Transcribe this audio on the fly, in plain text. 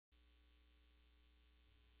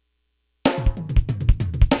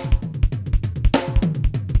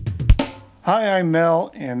Hi, I'm Mel,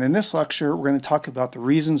 and in this lecture we're going to talk about the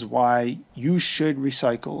reasons why you should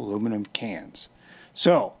recycle aluminum cans.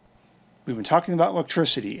 So, we've been talking about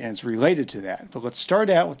electricity and it's related to that, but let's start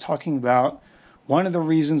out with talking about one of the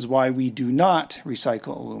reasons why we do not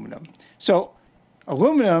recycle aluminum. So,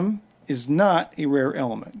 aluminum is not a rare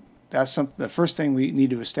element. That's the first thing we need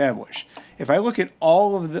to establish. If I look at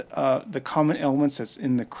all of the common elements that's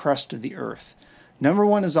in the crust of the Earth, number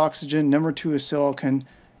one is oxygen, number two is silicon,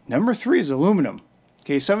 number three is aluminum.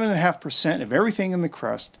 Okay, 7.5% of everything in the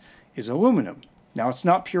crust is aluminum. Now, it's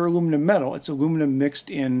not pure aluminum metal, it's aluminum mixed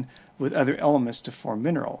in with other elements to form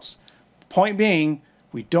minerals. Point being,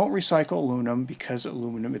 we don't recycle aluminum because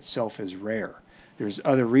aluminum itself is rare. There's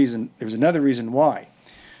another reason why.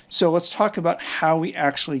 So let's talk about how we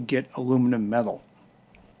actually get aluminum metal.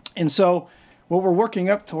 And so what we're working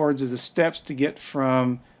up towards is the steps to get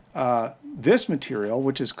from this material,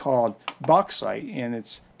 which is called bauxite, and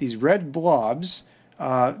it's these red blobs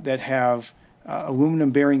that have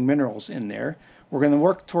aluminum-bearing minerals in there. We're going to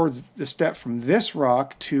work towards the step from this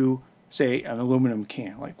rock to, say, an aluminum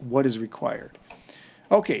can, like what is required.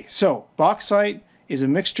 Okay, so bauxite is a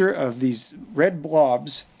mixture of these red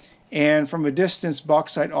blobs, and from a distance,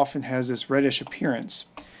 bauxite often has this reddish appearance.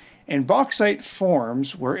 And bauxite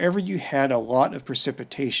forms wherever you had a lot of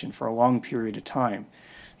precipitation for a long period of time.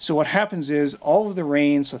 So what happens is all of the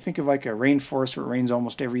rain, so think of like a rainforest where it rains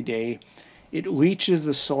almost every day, it leaches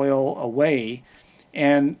the soil away,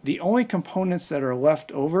 and the only components that are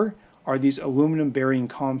left over are these aluminum-bearing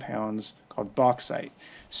compounds called bauxite.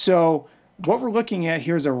 So what we're looking at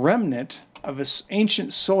here is a remnant of this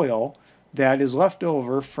ancient soil that is left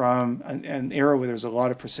over from an area where there's a lot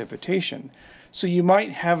of precipitation. So you might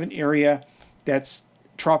have an area that's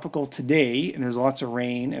tropical today and there's lots of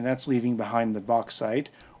rain and that's leaving behind the bauxite,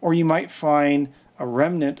 or you might find a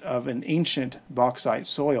remnant of an ancient bauxite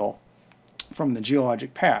soil from the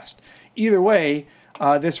geologic past. Either way,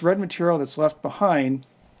 this red material that's left behind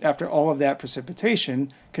after all of that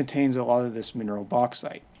precipitation contains a lot of this mineral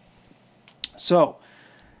bauxite. So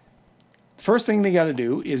first thing they got to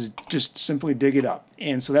do is just simply dig it up.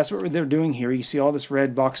 And so that's what they're doing here. You see all this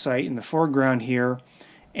red bauxite in the foreground here.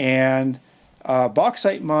 And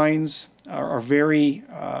bauxite mines are very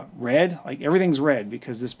red, like everything's red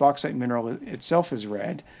because this bauxite mineral itself is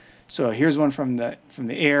red. So here's one from the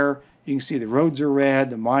air. You can see the roads are red,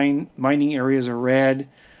 the mining areas are red.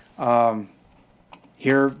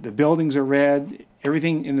 Here the buildings are red.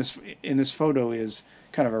 Everything in this photo is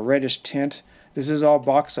kind of a reddish tint. This is all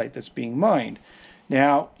bauxite that's being mined.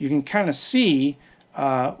 Now you can kind of see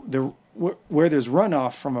where there's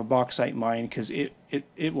runoff from a bauxite mine because it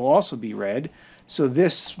will also be red. So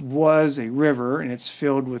this was a river and it's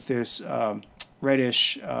filled with this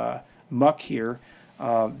reddish muck here.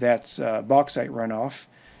 That's bauxite runoff.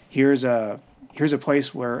 Here's a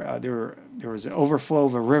place where there was an overflow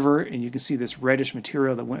of a river, and you can see this reddish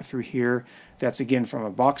material that went through here. That's again from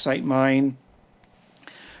a bauxite mine.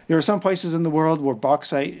 There are some places in the world where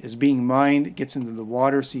bauxite is being mined, it gets into the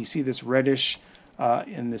water, so you see this reddish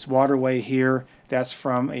in this waterway here. That's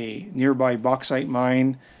from a nearby bauxite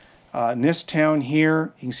mine. In this town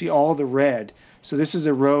here, you can see all the red. So this is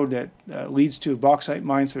a road that leads to a bauxite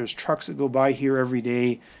mine, so there's trucks that go by here every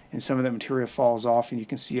day, and some of that material falls off, and you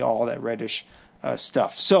can see all that reddish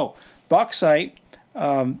stuff. So bauxite,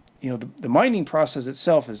 the mining process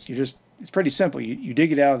itself is it's pretty simple. You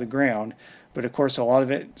dig it out of the ground, but of course a lot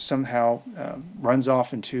of it somehow runs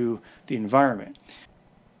off into the environment.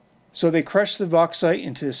 So they crush the bauxite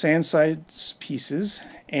into sand-sized pieces,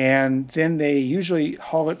 and then they usually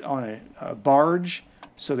haul it on a barge.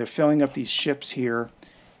 So they're filling up these ships here,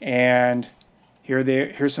 and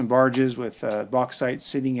here's some barges with bauxite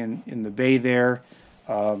sitting in the bay there.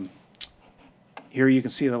 Here you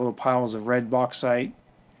can see the little piles of red bauxite.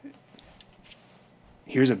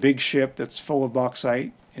 Here's a big ship that's full of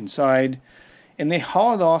bauxite inside, and they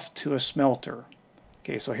haul it off to a smelter.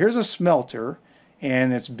 Okay, so here's a smelter,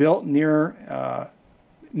 and it's built near a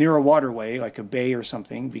waterway, like a bay or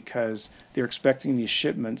something, because they're expecting these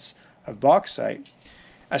shipments of bauxite.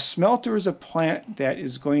 A smelter is a plant that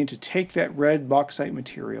is going to take that red bauxite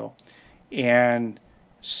material and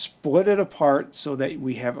split it apart so that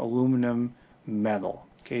we have aluminum metal.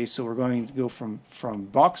 Okay, so we're going to go from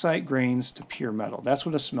bauxite grains to pure metal. That's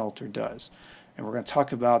what a smelter does. And we're going to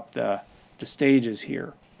talk about the stages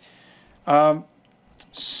here.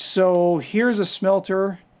 So here's a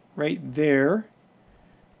smelter right there.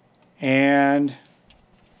 And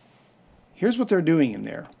here's what they're doing in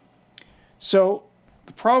there. So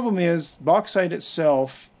the problem is bauxite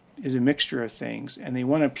itself is a mixture of things, and they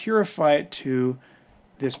want to purify it to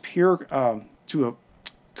this pure to a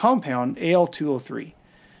compound, Al2O3.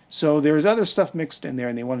 So there's other stuff mixed in there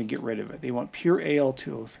and they want to get rid of it. They want pure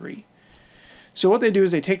Al2O3. So what they do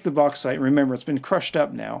is they take the bauxite, remember it's been crushed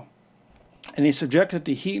up now, and they subject it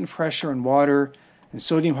to heat and pressure and water and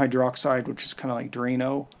sodium hydroxide, which is kind of like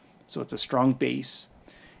Drano, so it's a strong base,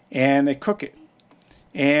 and they cook it.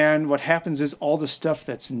 And what happens is all the stuff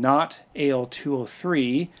that's not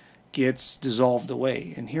Al2O3 gets dissolved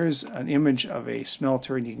away. And here's an image of a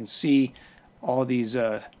smelter, and you can see all these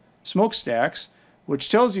smokestacks, which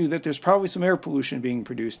tells you that there's probably some air pollution being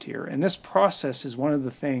produced here. And this process is one of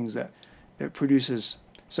the things that produces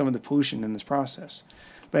some of the pollution in this process.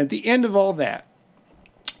 But at the end of all that,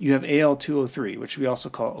 you have Al2O3, which we also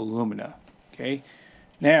call alumina. Okay.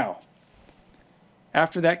 Now,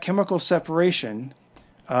 after that chemical separation,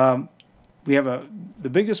 we have the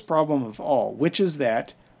biggest problem of all, which is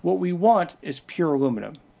that what we want is pure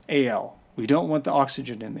aluminum, Al. We don't want the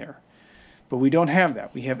oxygen in there. But we don't have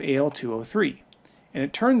that. We have Al2O3. And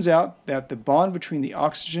it turns out that the bond between the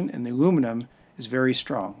oxygen and the aluminum is very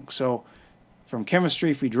strong. So from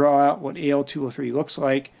chemistry, if we draw out what Al2O3 looks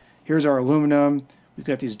like, here's our aluminum. We've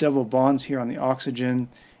got these double bonds here on the oxygen,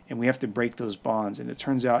 and we have to break those bonds. And it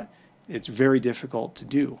turns out it's very difficult to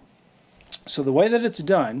do. So the way that it's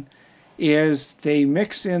done is they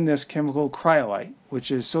mix in this chemical cryolite,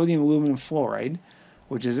 which is sodium aluminum fluoride,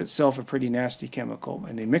 which is itself a pretty nasty chemical.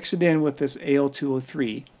 And they mix it in with this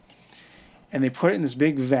Al2O3, and they put it in this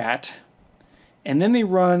big vat, and then they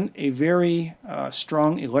run a very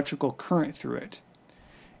strong electrical current through it.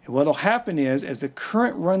 And what will happen is, as the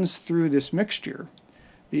current runs through this mixture,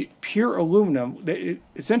 the pure aluminum,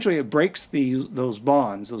 essentially it breaks those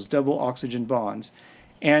bonds, those double oxygen bonds,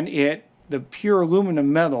 and the pure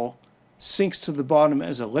aluminum metal sinks to the bottom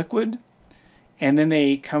as a liquid, and then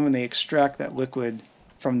they come and they extract that liquid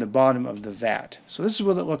from the bottom of the vat. So this is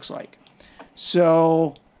what it looks like.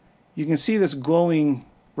 So you can see this glowing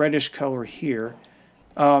reddish color here.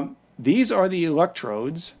 These are the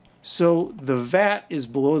electrodes. So the vat is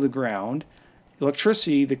below the ground.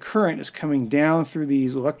 Electricity, the current is coming down through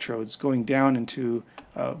these electrodes, going down into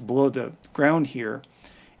below the ground here.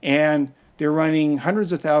 And they're running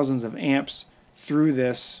hundreds of thousands of amps through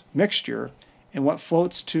this mixture. And what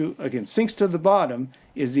floats to, again, sinks to the bottom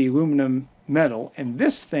is the aluminum metal. And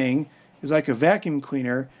this thing is like a vacuum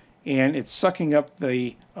cleaner, and it's sucking up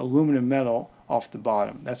the aluminum metal off the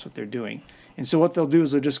bottom. That's what they're doing. And so what they'll do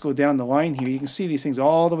is they'll just go down the line here. You can see these things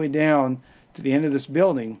all the way down to the end of this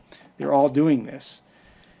building. They're all doing this.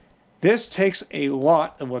 This takes a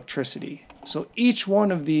lot of electricity. So each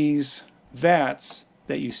one of these vats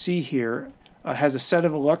that you see here has a set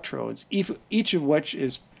of electrodes, each of which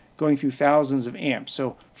is going through thousands of amps.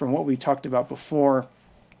 So from what we talked about before,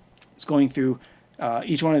 it's going through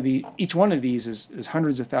each one of these is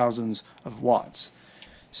hundreds of thousands of watts.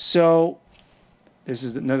 So this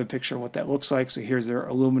is another picture of what that looks like. So here's their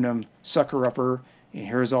aluminum sucker upper, and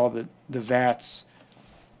here's all the vats.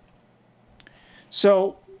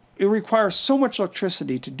 So it requires so much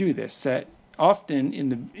electricity to do this that often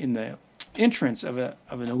in the entrance of an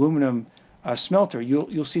aluminum smelter,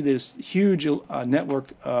 you'll see this huge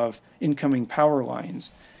network of incoming power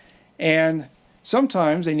lines, and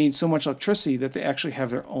sometimes they need so much electricity that they actually have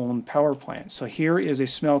their own power plant. So here is a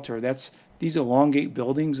smelter. That's these elongate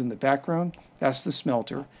buildings in the background. That's the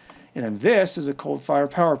smelter, and then this is a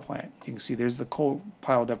coal-fired power plant. You can see there's the coal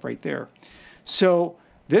piled up right there. So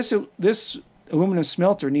this aluminum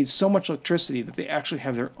smelter needs so much electricity that they actually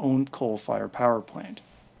have their own coal-fired power plant.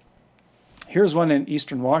 Here's one in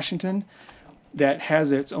eastern Washington that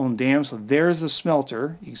has its own dam. So there's the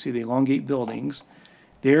smelter. You can see the elongate buildings.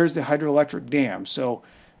 There's the hydroelectric dam. So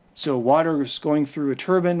water is going through a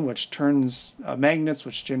turbine, which turns magnets,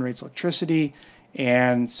 which generates electricity.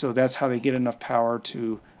 And so that's how they get enough power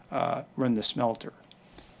to run the smelter.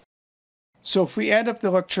 So if we add up the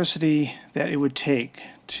electricity that it would take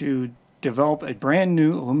to develop a brand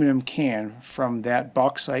new aluminum can from that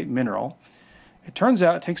bauxite mineral, it turns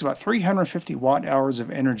out it takes about 350 watt-hours of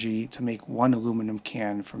energy to make one aluminum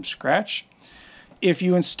can from scratch. If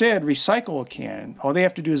you instead recycle a can, all they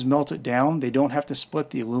have to do is melt it down. They don't have to split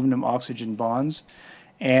the aluminum-oxygen bonds,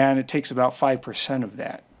 and it takes about 5% of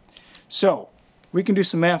that. So we can do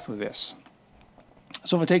some math with this.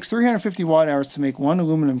 So if it takes 350 watt-hours to make one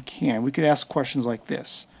aluminum can, we could ask questions like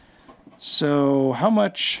this. So how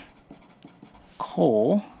much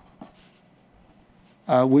coal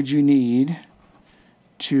would you need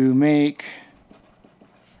to make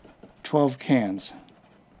 12 cans?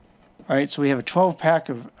 All right, so we have a 12-pack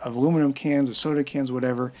of aluminum cans, of soda cans,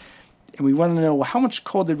 whatever, and we want to know, well, how much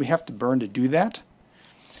coal did we have to burn to do that?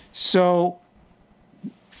 So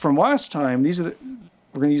from last time, these are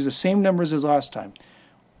we're going to use the same numbers as last time.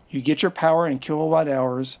 You get your power in kilowatt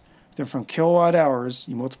hours. Then from kilowatt hours,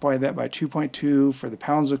 you multiply that by 2.2 for the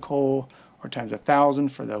pounds of coal, or times 1,000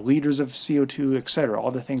 for the liters of CO2, etc. All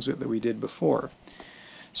the things that we did before.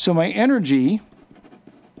 So my energy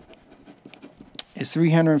is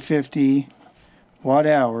 350 watt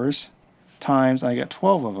hours times, I got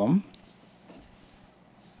 12 of them.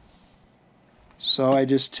 So I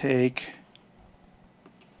just take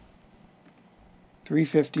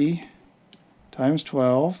 350 times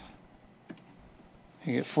 12,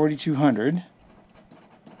 I get 4,200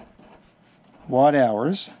 watt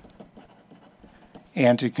hours.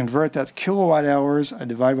 And to convert that to kilowatt hours, I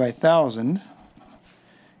divide by 1,000,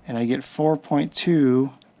 and I get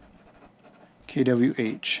 4.2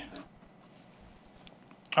 kWh.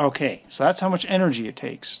 Okay, so that's how much energy it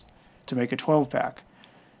takes to make a 12-pack.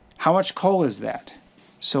 How much coal is that?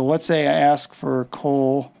 So let's say I ask for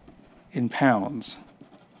coal in pounds.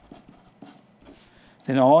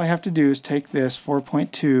 Then all I have to do is take this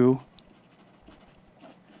 4.2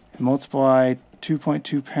 and multiply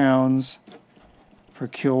 2.2 pounds per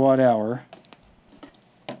kilowatt hour,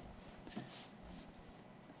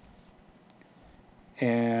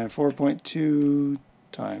 and 4.2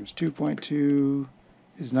 times 2.2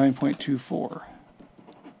 is 9.24.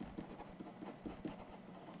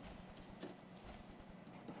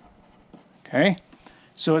 Okay,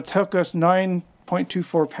 so it took us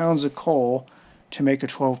 9.24 pounds of coal to make a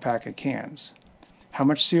 12-pack of cans. How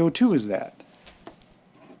much CO2 is that?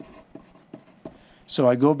 So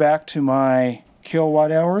I go back to my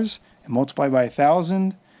kilowatt hours and multiply by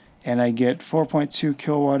 1,000, and I get 4.2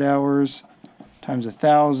 kilowatt hours times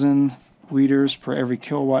 1,000 liters per every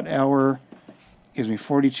kilowatt hour gives me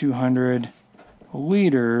 4,200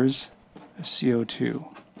 liters of CO2.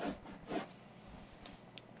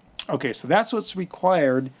 Okay, so that's what's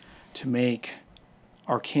required to make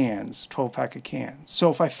our cans, 12-pack of cans. So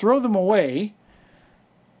if I throw them away,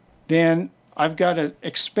 then I've got to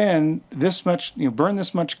expend this much, burn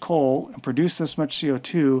this much coal and produce this much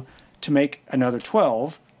CO2 to make another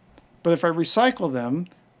 12. But if I recycle them,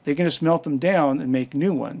 they can just melt them down and make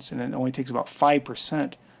new ones, and it only takes about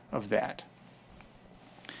 5% of that.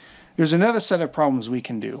 There's another set of problems we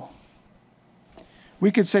can do.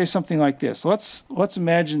 We could say something like this. Let's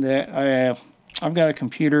imagine that I've got a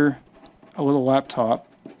computer, a little laptop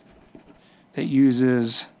that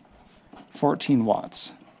uses 14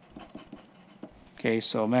 watts. Okay,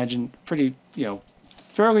 so imagine pretty,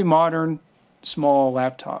 fairly modern, small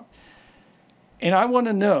laptop. And I want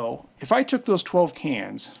to know, if I took those 12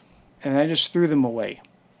 cans and I just threw them away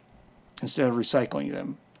instead of recycling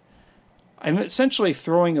them, I'm essentially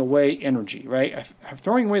throwing away energy, right? I'm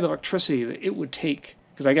throwing away the electricity that it would take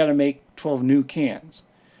because I got to make 12 new cans.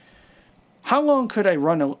 How long could I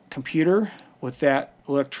run a computer with that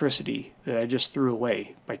electricity that I just threw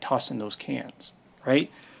away by tossing those cans,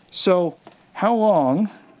 right? So how long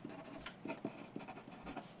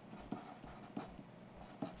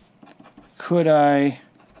could I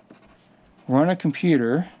run a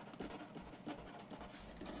computer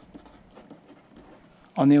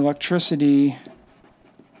on the electricity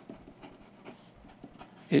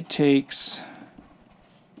it takes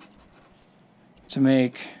to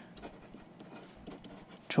make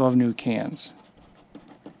 12 new cans?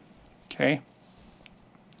 Okay,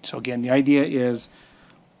 so again, the idea is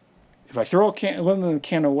if I throw a aluminum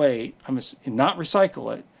can away, I'm not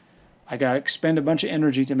recycle it, I got to expend a bunch of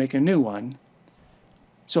energy to make a new one.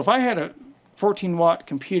 So if I had a 14-watt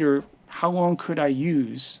computer, how long could I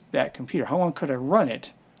use that computer? How long could I run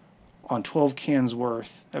it on 12 cans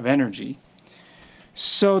worth of energy?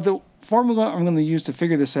 So the formula I'm going to use to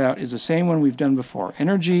figure this out is the same one we've done before.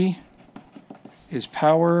 Energy is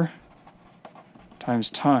power times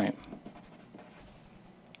time.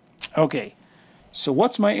 Okay, so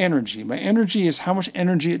what's my energy? My energy is how much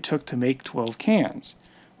energy it took to make 12 cans.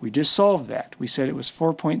 We just solved that. We said it was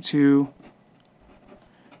 4.2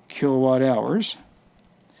 kilowatt hours.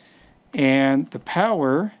 And the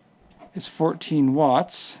power is 14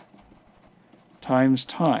 watts times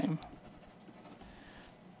time.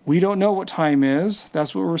 We don't know what time is.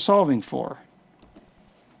 That's what we're solving for.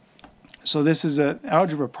 So this is an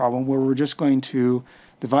algebra problem where we're just going to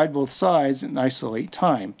divide both sides and isolate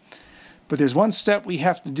time. But there's one step we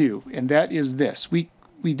have to do, and that is this. We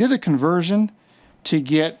did a conversion to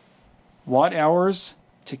get watt hours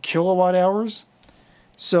to kilowatt hours.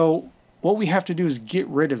 So what we have to do is get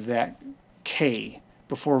rid of that K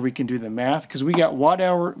before we can do the math, because we got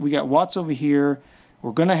watts over here.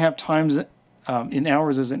 We're going to have times in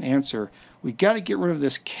hours as an answer. We got to get rid of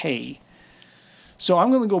this K. So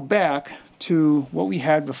I'm going to go back to what we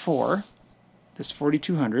had before, this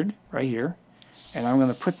 4,200 right here, and I'm going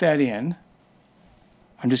to put that in.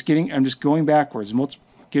 I'm just going backwards,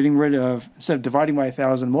 getting rid of, instead of dividing by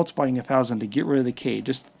 1,000, multiplying 1,000 to get rid of the K.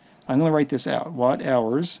 I'm going to write this out. Watt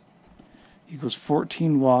hours equals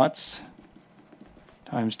 14 watts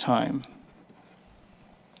times time.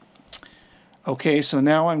 Okay, so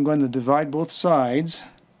now I'm going to divide both sides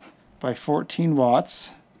by 14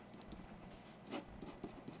 watts.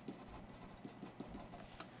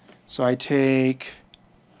 So I take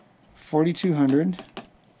 4,200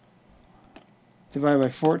 divided by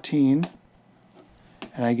 14,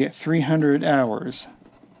 and I get 300 hours.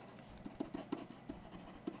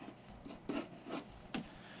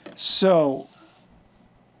 So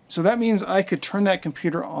that means I could turn that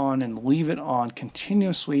computer on and leave it on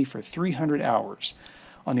continuously for 300 hours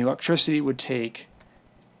on the electricity it would take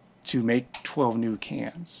to make 12 new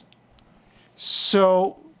cans.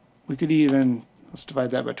 So we could even, let's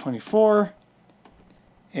divide that by 24,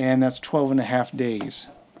 and that's 12.5 days.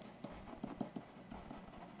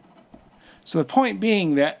 So the point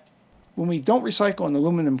being that when we don't recycle an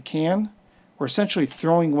aluminum can, we're essentially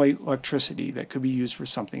throwing away electricity that could be used for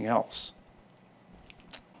something else.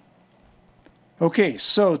 Okay,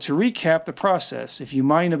 so to recap the process, if you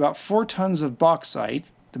mine about 4 tons of bauxite,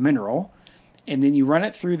 the mineral, and then you run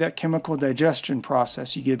it through that chemical digestion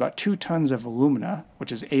process, you get about 2 tons of alumina,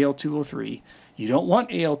 which is Al2O3. You don't want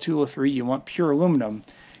Al2O3, you want pure aluminum.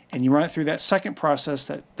 And you run it through that second process,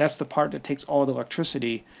 that's the part that takes all the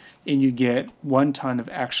electricity, and you get 1 ton of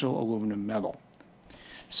actual aluminum metal.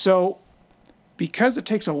 So because it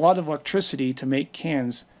takes a lot of electricity to make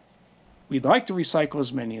cans, we'd like to recycle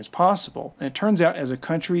as many as possible. And it turns out as a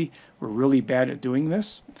country, we're really bad at doing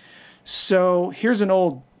this. So here's an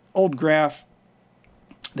old graph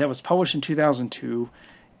that was published in 2002,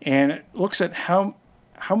 and it looks at how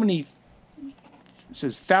many, it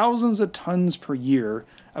says thousands of tons per year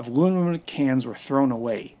of aluminum cans were thrown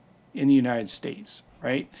away in the United States,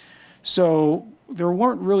 right? So there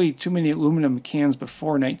weren't really too many aluminum cans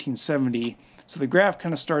before 1970. So the graph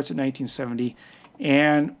kind of starts at 1970.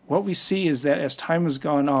 And what we see is that as time has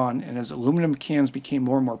gone on and as aluminum cans became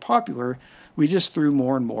more and more popular, we just threw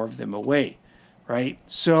more and more of them away, right?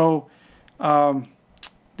 So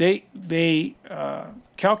they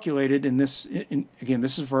calculated in this, again,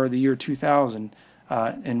 this is for the year 2001,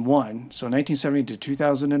 so 1970 to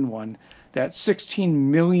 2001, that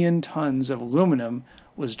 16 million tons of aluminum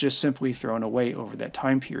was just simply thrown away over that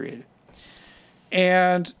time period.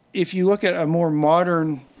 And if you look at a more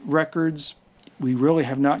modern records, we really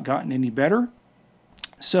have not gotten any better.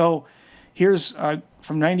 So here's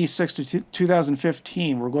from 96 to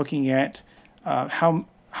 2015, we're looking at how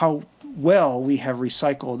well we have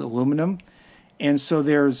recycled aluminum. And so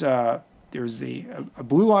there's a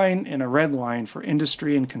blue line and a red line for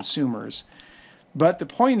industry and consumers. But the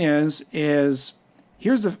point is here's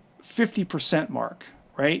the 50% mark,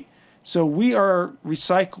 right? So we are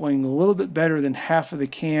recycling a little bit better than half of the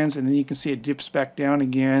cans, and then you can see it dips back down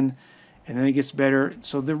again, and then it gets better.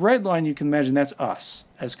 So the red line, you can imagine that's us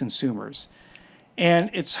as consumers. And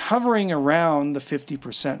it's hovering around the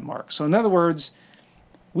 50% mark. So in other words,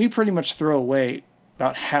 we pretty much throw away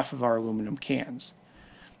about half of our aluminum cans.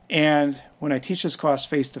 And when I teach this class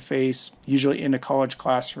face-to-face, usually in a college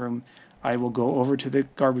classroom, I will go over to the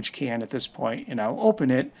garbage can at this point and I'll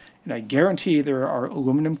open it, and I guarantee there are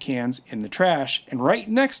aluminum cans in the trash, and right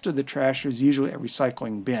next to the trash is usually a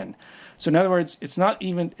recycling bin. So in other words, it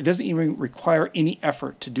doesn't even require any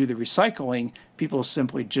effort to do the recycling. People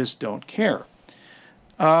simply just don't care.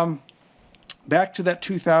 Back to that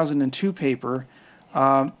 2002 paper,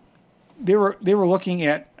 they were looking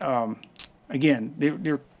at, again,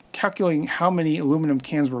 they're calculating how many aluminum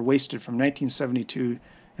cans were wasted from 1972,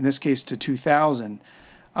 in this case, to 2000.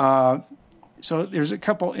 So there's a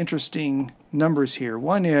couple interesting numbers here.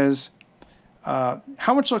 One is,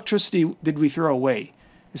 how much electricity did we throw away?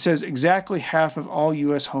 It says exactly half of all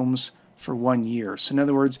U.S. homes for 1 year. So in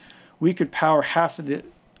other words, we could power half of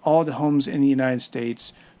all the homes in the United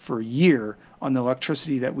States for a year on the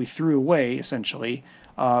electricity that we threw away, essentially,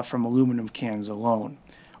 from aluminum cans alone.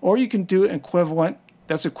 Or you can do equivalent,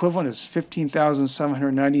 that's equivalent as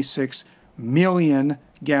 15,796 million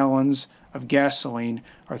gallons of gasoline,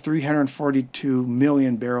 or 342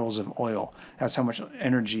 million barrels of oil. That's how much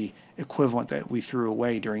energy equivalent that we threw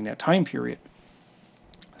away during that time period.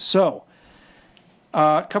 So,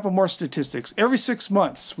 a couple more statistics. Every 6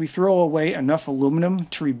 months, we throw away enough aluminum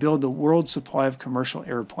to rebuild the world's supply of commercial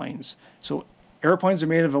airplanes. So airplanes are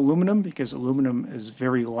made of aluminum because aluminum is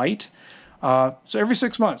very light. So every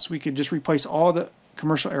 6 months, we could just replace all the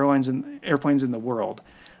commercial airplanes in the world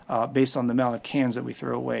based on the amount of cans that we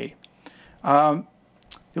throw away. The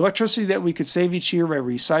electricity that we could save each year by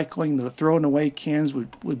recycling the thrown away cans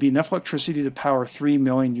would be enough electricity to power 3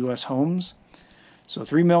 million U.S. homes. So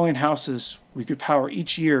 3 million houses we could power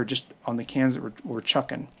each year just on the cans that we're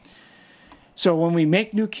chucking. So when we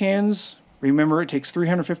make new cans, remember it takes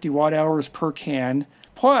 350 watt hours per can.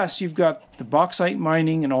 Plus, you've got the bauxite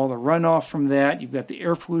mining and all the runoff from that. You've got the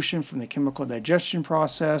air pollution from the chemical digestion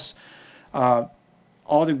process.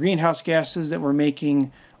 All the greenhouse gases that we're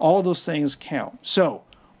making, all those things count. So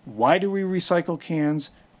why do we recycle cans?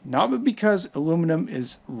 Not because aluminum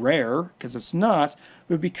is rare, because it's not,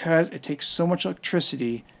 but because it takes so much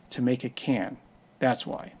electricity to make a can. That's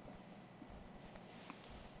why.